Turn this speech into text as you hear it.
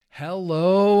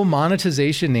Hello,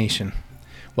 Monetization Nation.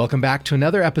 Welcome back to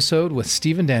another episode with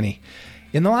Stephen Denny.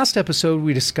 In the last episode,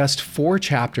 we discussed 4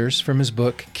 chapters from his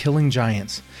book, Killing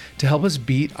Giants, to help us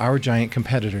beat our giant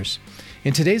competitors.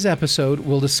 In today's episode,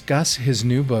 we'll discuss his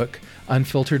new book,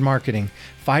 Unfiltered Marketing,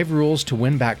 5 Rules to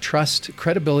Win Back Trust,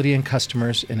 Credibility, and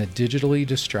Customers in a Digitally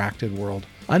Distracted World.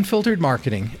 Unfiltered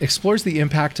Marketing explores the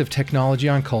impact of technology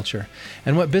on culture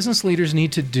and what business leaders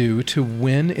need to do to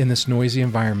win in this noisy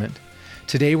environment.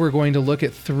 Today, we're going to look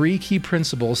at 3 key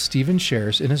principles Stephen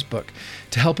shares in his book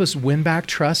to help us win back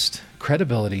trust,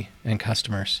 credibility, and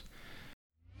customers.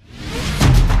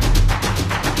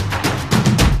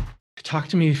 Talk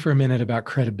to me for a minute about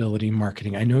credibility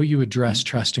marketing. I know you address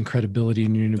trust and credibility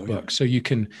in your new book, so you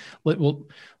can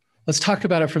let's talk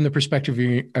about it from the perspective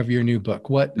of your new book.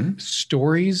 What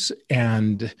stories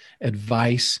and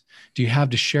advice do you have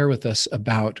to share with us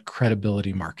about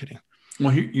credibility marketing? Well,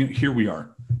 here we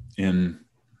are in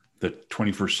the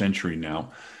 21st century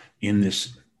now, in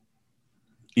this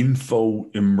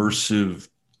immersive,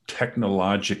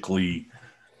 technologically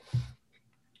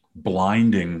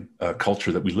blinding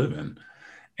culture that we live in.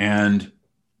 And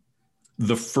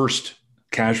the first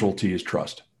casualty is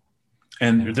trust.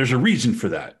 And there's a reason for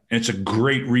that. And it's a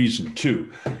great reason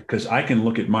too, because I can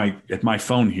look at my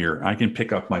phone here. I can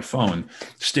pick up my phone,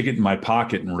 stick it in my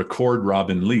pocket and record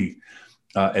Robin Lee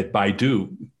at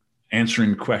Baidu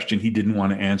answering a question he didn't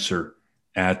want to answer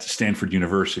at Stanford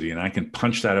University. And I can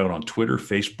punch that out on Twitter,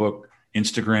 Facebook,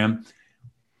 Instagram,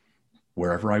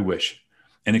 wherever I wish.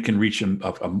 And it can reach an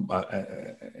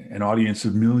audience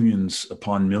of millions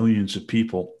upon millions of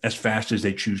people as fast as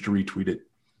they choose to retweet it.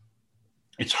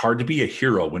 It's hard to be a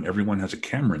hero when everyone has a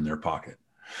camera in their pocket.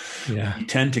 Yeah. You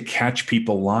tend to catch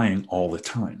people lying all the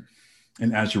time.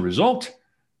 And as a result,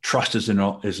 trust is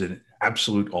an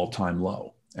absolute all-time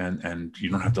low. And you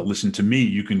don't have to listen to me.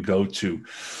 You can go to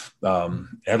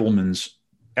Edelman's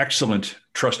excellent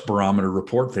Trust Barometer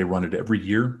report. They run it every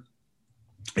year.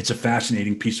 It's a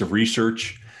fascinating piece of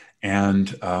research, and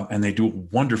they do a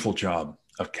wonderful job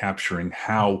of capturing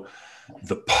how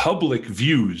the public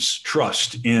views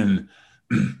trust in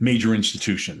major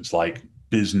institutions like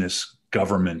business,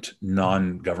 government,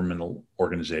 non-governmental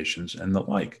organizations, and the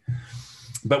like.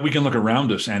 But we can look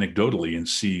around us anecdotally and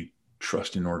see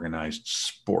trust in organized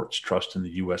sports, trust in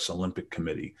the U.S. Olympic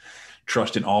Committee,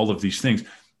 trust in all of these things.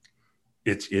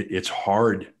 It's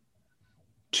hard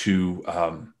to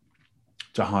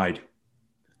hide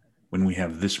when we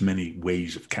have this many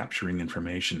ways of capturing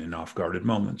information in off-guarded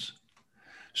moments.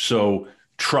 So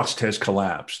trust has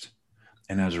collapsed.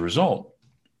 And as a result,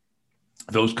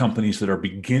 those companies that are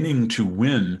beginning to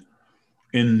win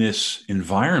in this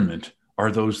environment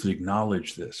are those that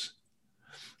acknowledge this.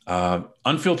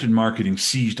 Unfiltered Marketing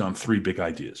seized on 3 big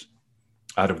ideas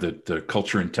out of the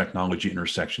culture and technology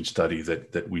intersection study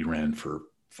that we ran for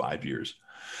 5 years.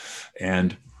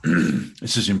 And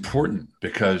this is important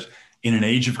because in an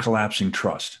age of collapsing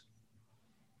trust,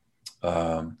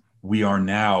 we are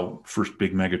now, first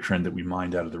big mega trend that we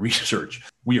mined out of the research,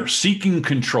 we are seeking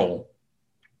control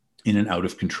in an out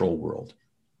of control world.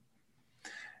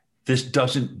 This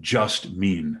doesn't just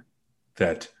mean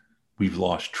that we've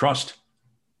lost trust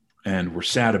and we're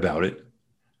sad about it.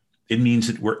 It means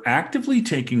that we're actively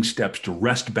taking steps to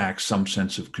wrest back some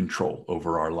sense of control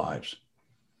over our lives.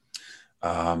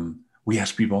 We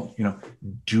ask people,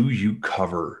 do you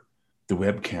cover the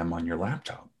webcam on your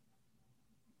laptop?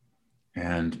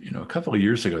 And, a couple of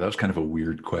years ago, that was kind of a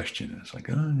weird question. It's like,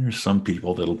 there's some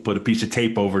people that'll put a piece of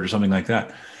tape over it or something like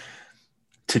that.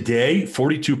 Today,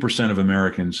 42% of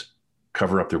Americans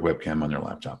cover up their webcam on their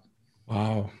laptop.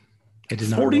 Wow. I did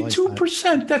not realize that.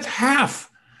 42%, that's half.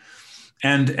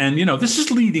 And this is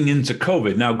leading into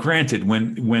COVID. Now, granted,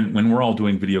 when we're all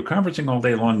doing video conferencing all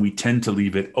day long, we tend to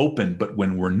leave it open. But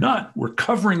when we're not, we're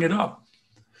covering it up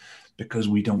because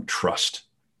we don't trust.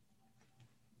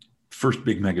 First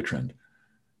big megatrend,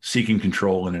 seeking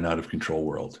control in an out of control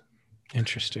world.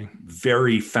 Interesting.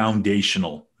 Very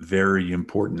foundational, very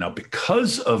important. Now,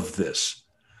 because of this,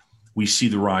 we see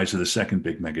the rise of the second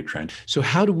big megatrend. So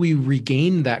how do we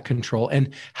regain that control,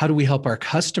 and how do we help our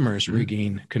customers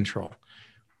regain control?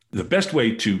 The best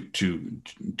way to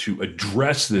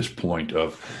address this point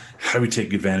of how do we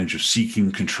take advantage of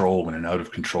seeking control in an out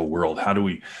of control world, how do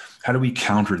we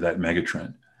counter that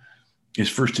megatrend, is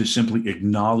first to simply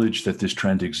acknowledge that this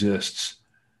trend exists.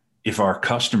 If our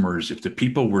customers, if the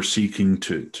people we're seeking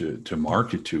to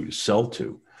market to sell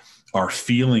to, are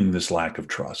feeling this lack of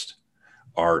trust,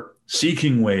 are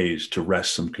seeking ways to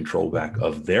wrest some control back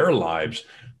of their lives,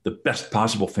 the best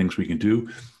possible things we can do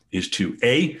is to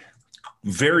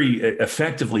very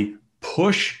effectively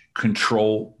push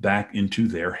control back into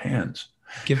their hands.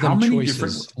 Give them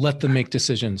choices. Let them make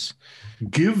decisions.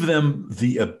 Give them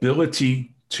the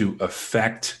ability to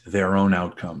affect their own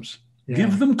outcomes. Yeah.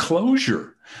 Give them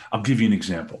closure. I'll give you an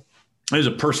example. There's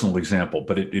a personal example,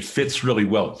 but it fits really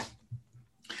well.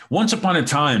 Once upon a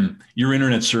time, your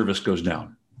internet service goes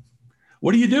down.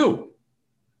 What do?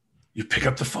 You pick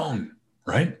up the phone,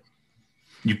 right?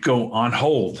 You go on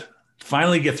hold.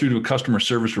 Finally get through to a customer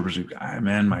service representative. I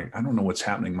don't know what's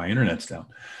happening. My internet's down.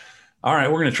 All right,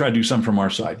 we're going to try to do something from our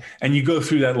side. And you go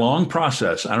through that long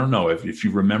process. I don't know if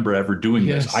you remember ever doing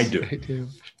this. I do.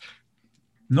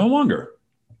 No longer.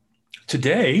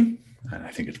 Today, and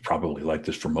I think it's probably like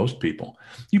this for most people,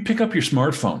 you pick up your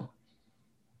smartphone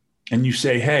and you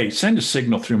say, hey, send a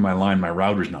signal through my line. My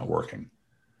router's not working.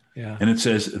 Yeah. And it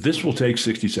says, this will take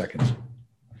 60 seconds.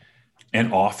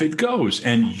 And off it goes.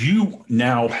 And you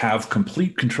now have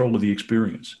complete control of the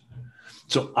experience.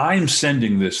 So I'm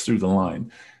sending this through the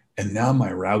line. And now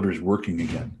my router is working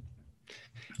again.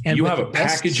 And you have a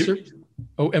package.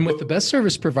 And with the best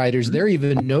service providers, they're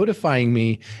even notifying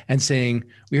me and saying,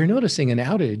 we are noticing an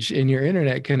outage in your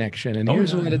internet connection. And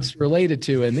here's what it's related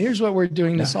to. And here's what we're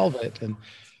doing to solve it. And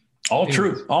all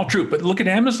true. But look at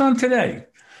Amazon today.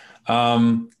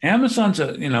 Amazon's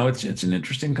it's an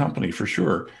interesting company for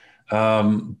sure.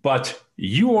 But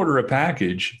you order a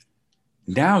package,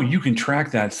 now you can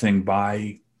track that thing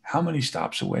by how many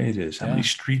stops away it is, how many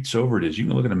streets over it is. You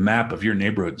can look at a map of your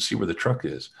neighborhood and see where the truck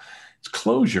is. It's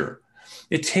closure.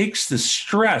 It takes the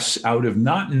stress out of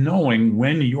not knowing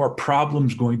when your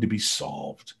problem's going to be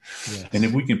solved. Yes. And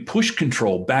if we can push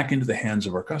control back into the hands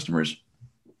of our customers,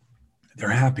 they're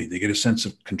happy. They get a sense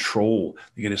of control.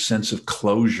 They get a sense of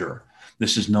closure.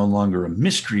 This is no longer a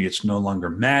mystery. It's no longer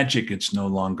magic. It's no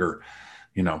longer,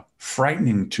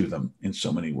 frightening to them in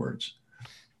so many words.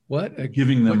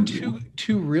 Giving them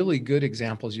two really good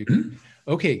examples you can.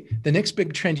 Okay, the next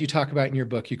big trend you talk about in your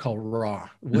book, you call raw.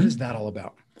 What is that all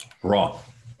about? Raw.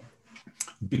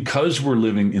 Because we're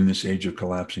living in this age of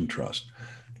collapsing trust,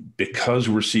 because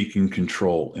we're seeking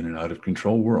control in an out of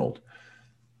control world,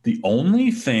 the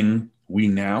only thing we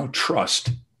now trust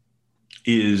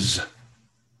is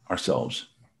ourselves,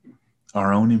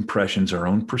 our own impressions, our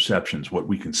own perceptions, what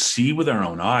we can see with our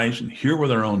own eyes and hear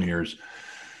with our own ears,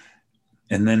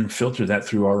 and then filter that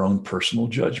through our own personal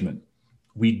judgment.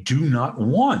 We do not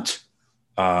want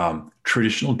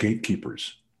traditional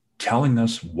gatekeepers telling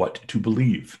us what to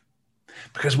believe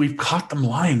because we've caught them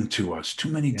lying to us too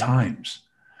many times.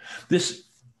 This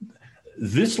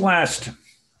last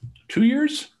 2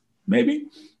 years, maybe,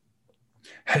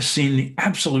 has seen the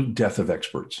absolute death of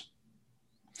experts.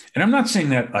 And I'm not saying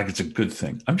that like it's a good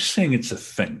thing. I'm just saying it's a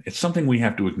thing. It's something we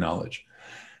have to acknowledge.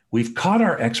 We've caught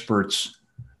our experts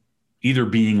either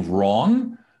being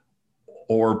wrong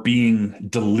or being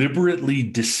deliberately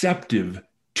deceptive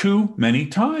too many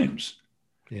times.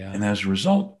 Yeah. And as a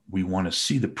result, we want to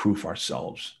see the proof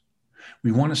ourselves.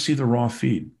 We want to see the raw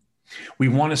feed. We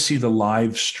want to see the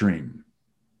live stream.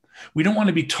 We don't want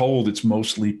to be told it's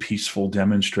mostly peaceful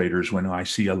demonstrators when I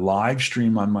see a live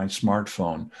stream on my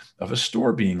smartphone of a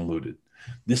store being looted.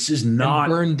 This is not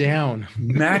burned down,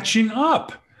 matching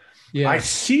up. Yeah. I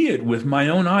see it with my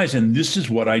own eyes, and this is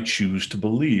what I choose to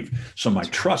believe. So my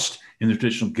trust in the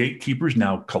traditional gatekeepers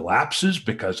now collapses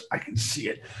because I can see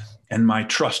it. And my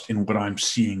trust in what I'm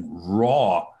seeing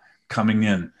raw coming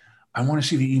in. I want to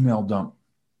see the email dump.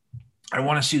 I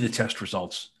want to see the test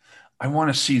results. I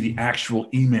want to see the actual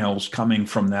emails coming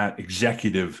from that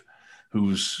executive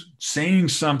who's saying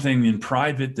something in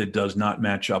private that does not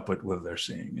match up with what they're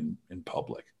saying in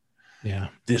public. Yeah.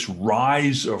 This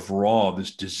rise of raw,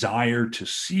 this desire to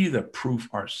see the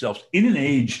proof ourselves in an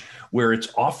age where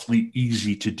it's awfully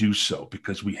easy to do so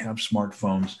because we have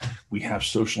smartphones, we have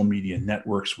social media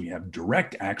networks, we have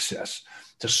direct access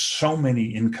to so many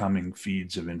incoming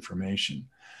feeds of information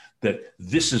that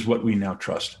this is what we now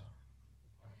trust.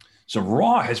 So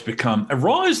raw is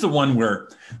the one where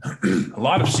a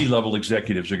lot of C-level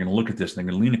executives are going to look at this and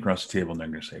they're going to lean across the table and they're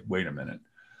going to say, wait a minute.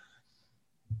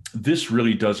 This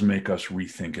really does make us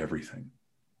rethink everything.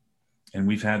 And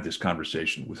we've had this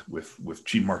conversation with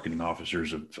chief marketing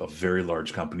officers of very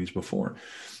large companies before.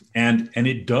 And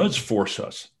it does force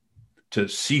us to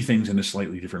see things in a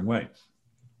slightly different way.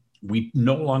 We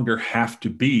no longer have to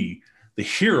be the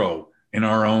hero in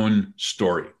our own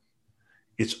story.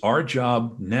 It's our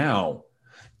job now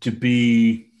to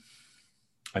be,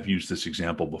 I've used this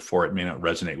example before, it may not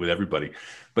resonate with everybody,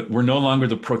 but we're no longer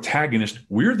the protagonist.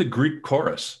 We're the Greek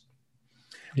chorus.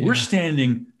 Yeah. We're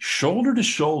standing shoulder to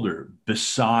shoulder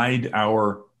beside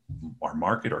our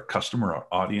market, our customer, our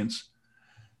audience.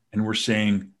 And we're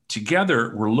saying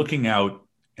together, we're looking out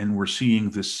and we're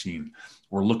seeing this scene.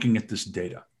 We're looking at this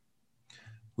data.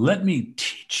 Let me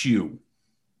teach you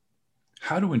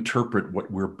how to interpret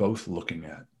what we're both looking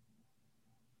at.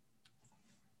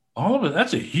 All of it,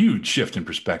 that's a huge shift in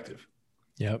perspective.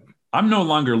 Yep. I'm no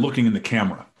longer looking in the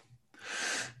camera.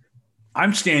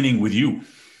 I'm standing with you.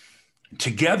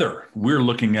 Together, we're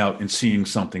looking out and seeing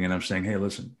something, and I'm saying, hey,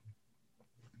 listen,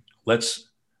 let's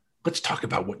talk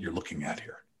about what you're looking at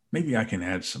here. Maybe I can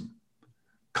add some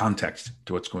context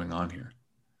to what's going on here.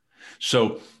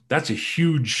 So that's a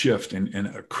huge shift and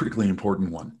a critically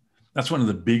important one. That's one of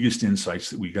the biggest insights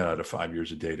that we got out of 5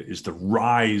 years of data, is the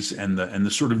rise and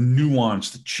the sort of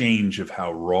nuance, the change of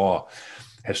how raw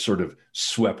has sort of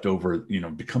swept over,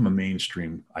 become a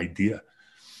mainstream idea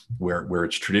where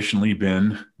it's traditionally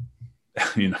been,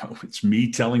 it's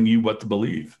me telling you what to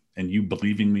believe and you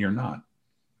believing me or not.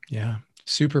 Yeah.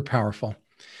 Super powerful.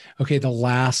 Okay. The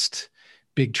last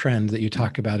big trend that you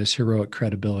talk about is heroic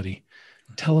credibility.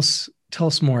 Tell us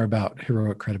more about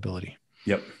heroic credibility.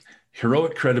 Yep.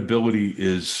 Heroic credibility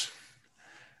is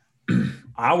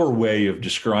our way of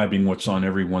describing what's on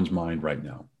everyone's mind right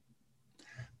now.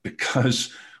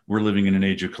 Because we're living in an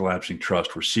age of collapsing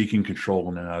trust, we're seeking control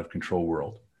in an out of control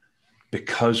world.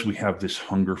 Because we have this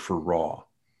hunger for raw,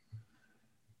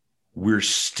 we're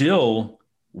still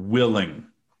willing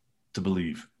to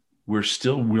believe. We're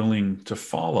still willing to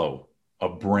follow a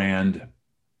brand,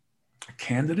 a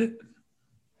candidate.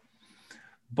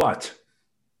 But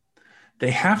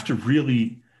they have to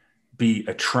really be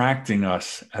attracting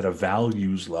us at a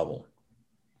values level.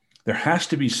 There has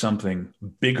to be something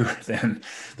bigger than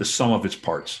the sum of its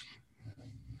parts.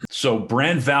 So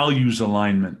brand values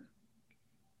alignment,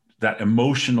 that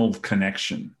emotional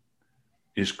connection,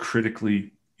 is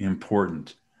critically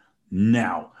important.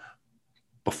 Now,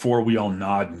 before we all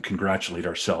nod and congratulate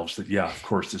ourselves that, yeah, of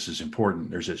course, this is important,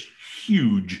 there's this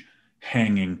huge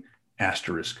hanging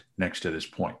asterisk next to this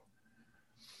point.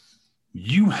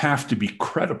 You have to be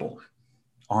credible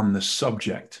on the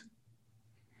subject.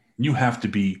 You have to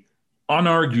be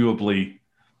unarguably,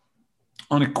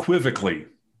 unequivocally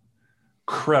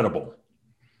credible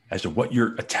as to what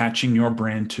you're attaching your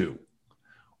brand to,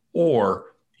 or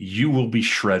you will be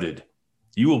shredded.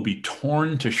 You will be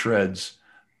torn to shreds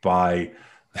by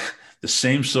the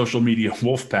same social media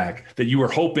wolf pack that you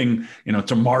were hoping,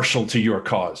 to marshal to your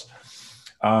cause.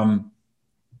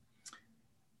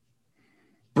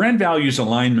 Brand values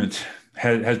alignment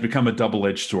has become a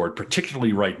double-edged sword,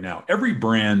 particularly right now. Every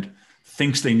brand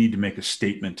thinks they need to make a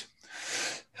statement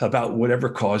about whatever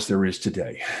cause there is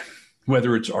today.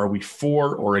 Whether it's, are we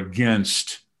for or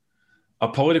against a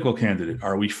political candidate?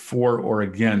 Are we for or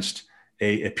against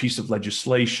a piece of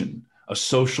legislation, a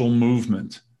social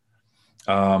movement?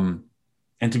 And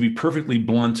to be perfectly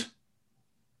blunt,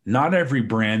 not every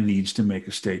brand needs to make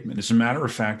a statement. As a matter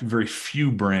of fact, very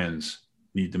few brands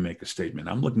need to make a statement.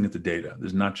 I'm looking at the data. This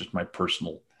is not just my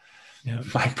personal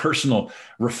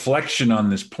reflection on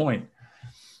this point.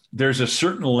 There's a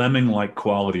certain lemming-like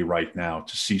quality right now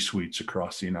to C-suites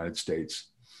across the United States,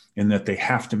 in that they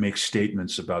have to make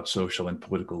statements about social and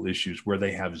political issues where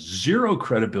they have zero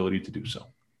credibility to do so.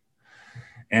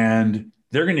 And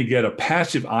they're going to get a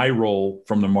passive eye roll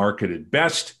from the market at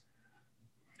best,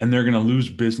 and they're going to lose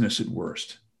business at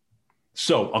worst.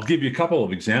 So I'll give you a couple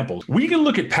of examples. We can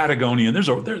look at Patagonia.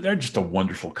 They're just a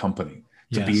wonderful company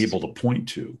to be able to point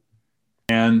to.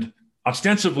 And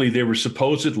ostensibly, they were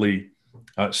supposedly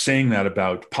saying that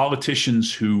about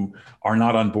politicians who are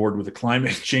not on board with the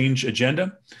climate change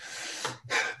agenda.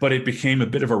 But it became a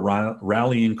bit of a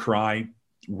rallying cry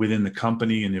within the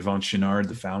company, and Yvon Chouinard,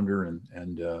 the founder and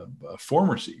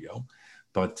former CEO,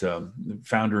 but the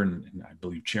founder and I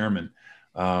believe chairman,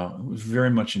 was very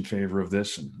much in favor of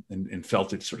this and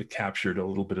felt it sort of captured a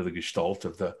little bit of the gestalt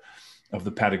of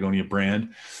the Patagonia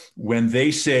brand. When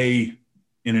they say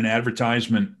in an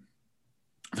advertisement,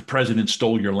 the president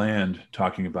stole your land,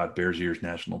 talking about Bears Ears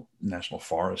National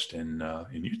Forest in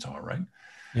Utah, right?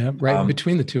 Yeah, right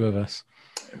between the two of us.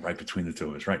 Right between the two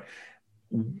of us, right.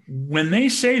 When they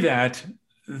say that,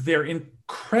 they're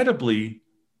incredibly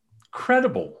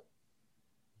credible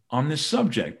on this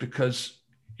subject, because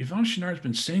Yvon Chouinard has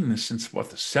been saying this since, the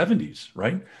 70s,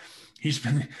 right? He's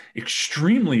been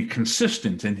extremely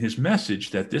consistent in his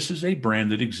message that this is a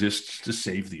brand that exists to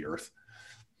save the earth.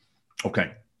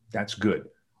 Okay, that's good.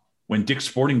 When Dick's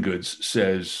Sporting Goods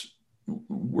says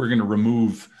we're going to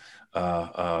remove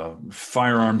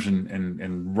firearms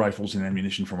and rifles and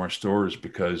ammunition from our stores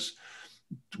because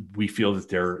we feel that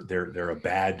they're a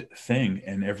bad thing,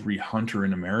 and every hunter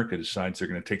in America decides they're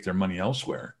going to take their money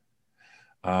elsewhere,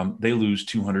 they lose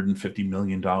 $250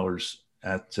 million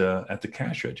at the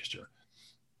cash register.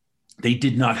 They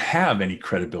did not have any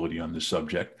credibility on this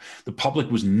subject. The public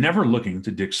was never looking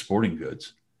to Dick's Sporting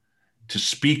Goods to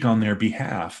speak on their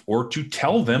behalf or to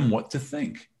tell them what to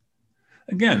think.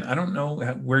 Again, I don't know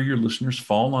where your listeners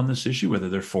fall on this issue, whether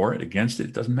they're for it, against it,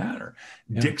 it doesn't matter.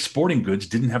 Yeah. Dick's Sporting Goods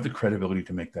didn't have the credibility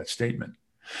to make that statement.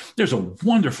 There's a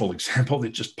wonderful example that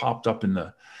just popped up in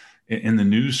the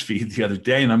news feed the other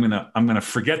day, and I'm gonna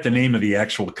forget the name of the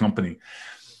actual company,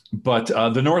 but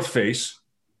the North Face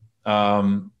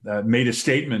made a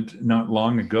statement not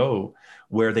long ago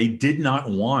where they did not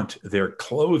want their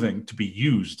clothing to be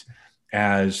used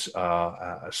as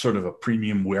a sort of a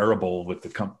premium wearable with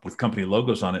with company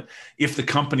logos on it if the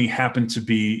company happened to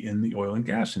be in the oil and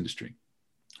gas industry,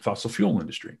 fossil fuel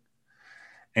industry.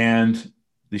 And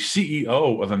the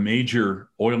CEO of a major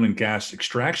oil and gas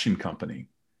extraction company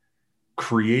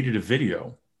created a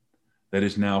video that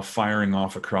is now firing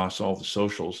off across all the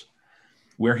socials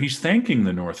where he's thanking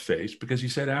the North Face because he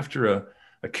said after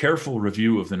a careful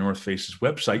review of the North Face's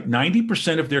website,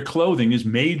 90% of their clothing is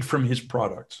made from his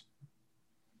products.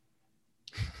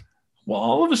 Well,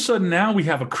 all of a sudden now we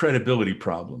have a credibility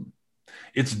problem.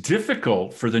 It's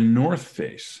difficult for the North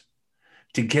Face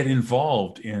to get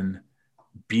involved in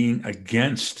being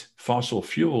against fossil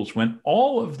fuels when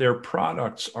all of their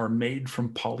products are made from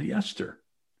polyester.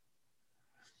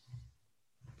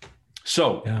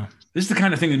 So This is the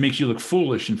kind of thing that makes you look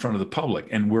foolish in front of the public,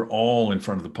 and we're all in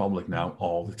front of the public now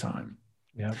all the time.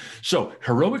 Yeah. So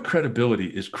heroic credibility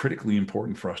is critically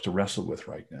important for us to wrestle with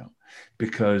right now,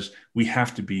 because we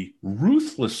have to be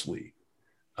ruthlessly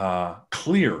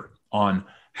clear on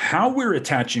how we're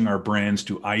attaching our brands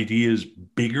to ideas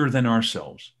bigger than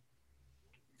ourselves.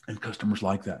 And customers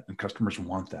like that, and customers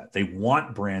want that. They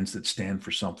want brands that stand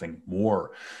for something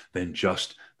more than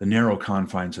just the narrow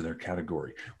confines of their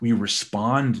category. We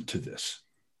respond to this,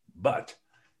 but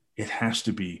it has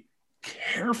to be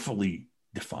carefully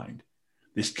defined.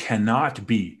 This cannot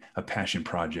be a passion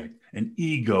project, an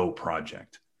ego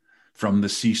project from the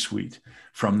C-suite,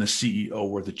 from the CEO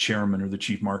or the chairman or the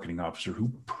chief marketing officer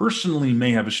who personally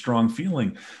may have a strong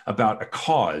feeling about a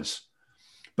cause.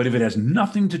 But if it has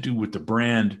nothing to do with the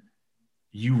brand,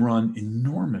 you run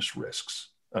enormous risks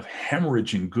of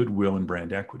hemorrhaging goodwill and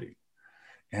brand equity.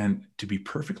 And to be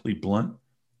perfectly blunt,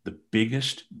 the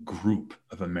biggest group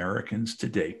of Americans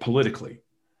today, politically,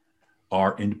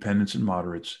 are independents and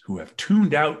moderates who have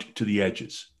tuned out to the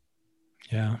edges.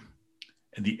 Yeah.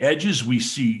 And the edges we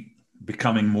see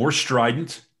becoming more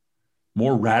strident,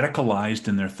 more radicalized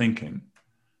in their thinking.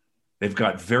 They've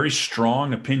got very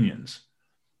strong opinions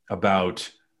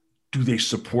about, do they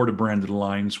support a brand that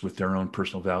aligns with their own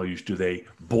personal values? Do they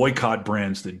boycott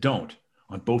brands that don't,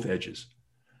 on both edges?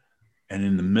 And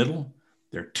in the middle,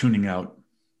 they're tuning out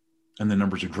and the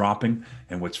numbers are dropping.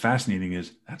 And what's fascinating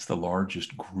is that's the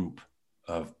largest group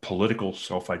of political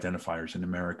self-identifiers in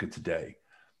America today,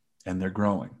 and they're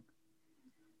growing.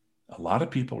 A lot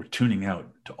of people are tuning out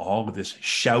to all of this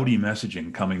shouty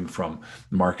messaging coming from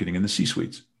marketing and the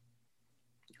C-suites.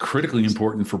 Critically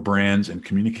important for brands and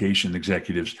communication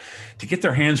executives to get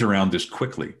their hands around this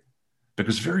quickly,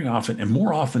 because very often, and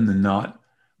more often than not,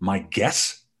 my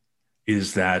guess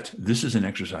is that this is an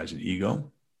exercise in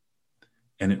ego,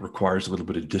 and it requires a little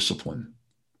bit of discipline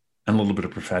and a little bit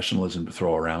of professionalism to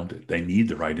throw around it. They need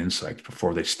the right insights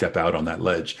before they step out on that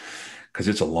ledge, because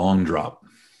it's a long drop.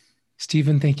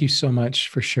 Stephen, thank you so much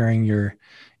for sharing your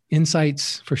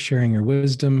insights, for sharing your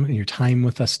wisdom and your time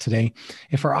with us today.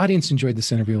 If our audience enjoyed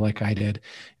this interview like I did,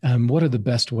 what are the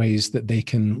best ways that they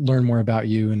can learn more about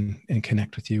you and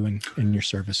connect with you and your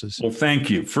services? Well,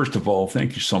 thank you. First of all,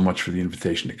 thank you so much for the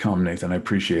invitation to come, Nathan. I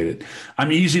appreciate it.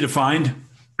 I'm easy to find,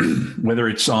 whether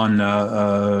it's on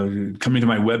coming to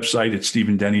my website at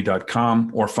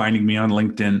stephendenny.com or finding me on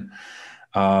LinkedIn.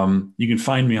 You can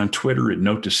find me on Twitter at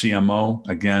Note2CMO.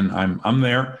 Again, I'm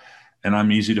there. And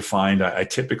I'm easy to find. I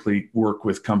typically work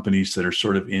with companies that are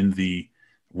sort of in the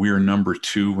we're number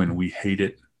two when we hate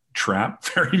it trap,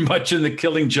 very much in the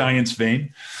Killing Giants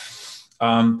vein.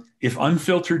 If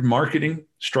unfiltered marketing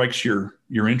strikes your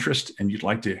interest and you'd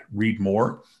like to read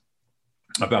more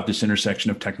about this intersection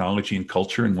of technology and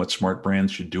culture and what smart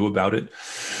brands should do about it,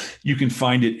 you can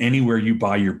find it anywhere you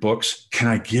buy your books. Can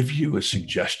I give you a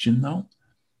suggestion, though?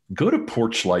 Go to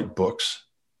Porchlight Books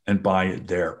and buy it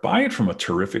there. Buy it from a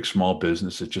terrific small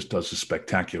business that just does a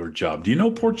spectacular job. Do you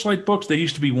know Porchlight Books? They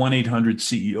used to be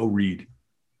 1-800-CEO-READ.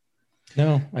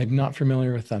 No, I'm not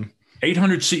familiar with them.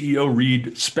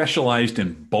 800-CEO-READ specialized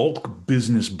in bulk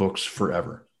business books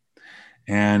forever.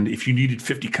 And if you needed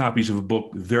 50 copies of a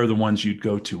book, they're the ones you'd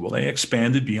go to. Well, they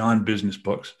expanded beyond business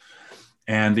books,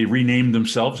 and they renamed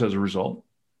themselves as a result.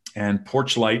 And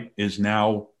Porchlight is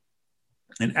now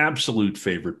an absolute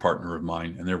favorite partner of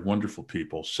mine, and they're wonderful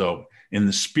people. So in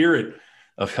the spirit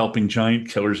of helping giant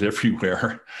killers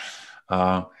everywhere,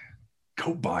 go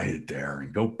buy it there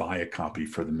and go buy a copy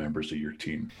for the members of your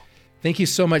team. Thank you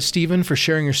so much, Stephen, for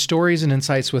sharing your stories and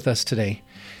insights with us today.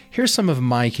 Here's some of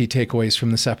my key takeaways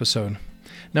from this episode.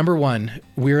 Number one,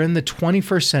 we're in the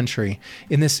 21st century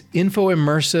in this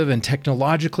info-immersive and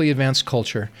technologically advanced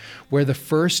culture where the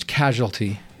first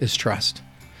casualty is trust.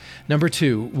 Number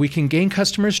two, we can gain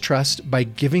customers' trust by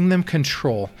giving them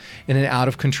control in an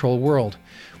out-of-control world.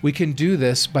 We can do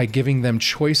this by giving them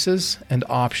choices and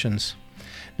options.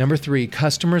 Number three,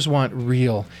 customers want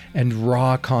real and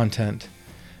raw content.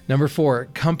 Number four,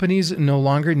 companies no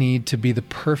longer need to be the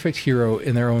perfect hero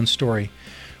in their own story.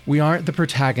 We aren't the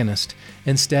protagonist.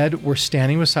 Instead, we're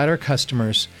standing beside our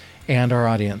customers and our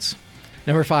audience.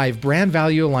 Number five, brand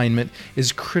value alignment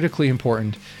is critically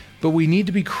important, but we need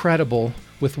to be credible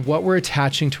with what we're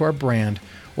attaching to our brand,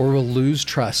 or we'll lose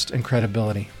trust and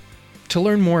credibility. To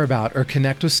learn more about or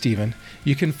connect with Stephen,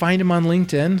 you can find him on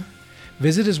LinkedIn,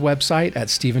 visit his website at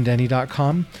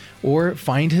stephendenny.com, or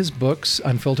find his books,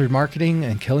 Unfiltered Marketing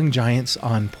and Killing Giants,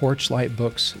 on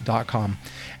porchlightbooks.com.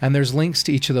 And there's links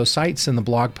to each of those sites in the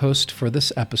blog post for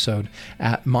this episode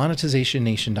at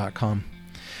monetizationnation.com.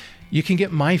 You can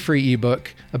get my free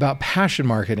ebook about passion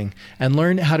marketing and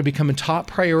learn how to become a top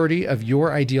priority of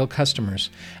your ideal customers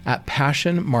at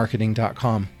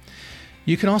passionmarketing.com.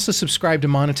 You can also subscribe to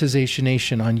Monetization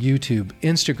Nation on YouTube,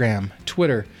 Instagram,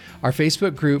 Twitter, our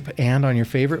Facebook group, and on your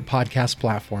favorite podcast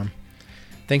platform.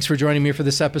 Thanks for joining me for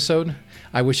this episode.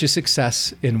 I wish you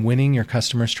success in winning your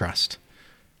customers' trust.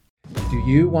 Do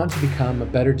you want to become a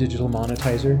better digital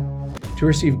monetizer? To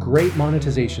receive great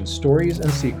monetization stories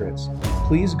and secrets,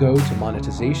 please go to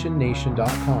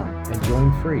monetizationnation.com and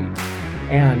join free.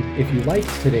 And if you liked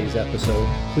today's episode,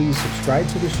 please subscribe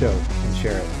to the show and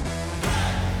share it.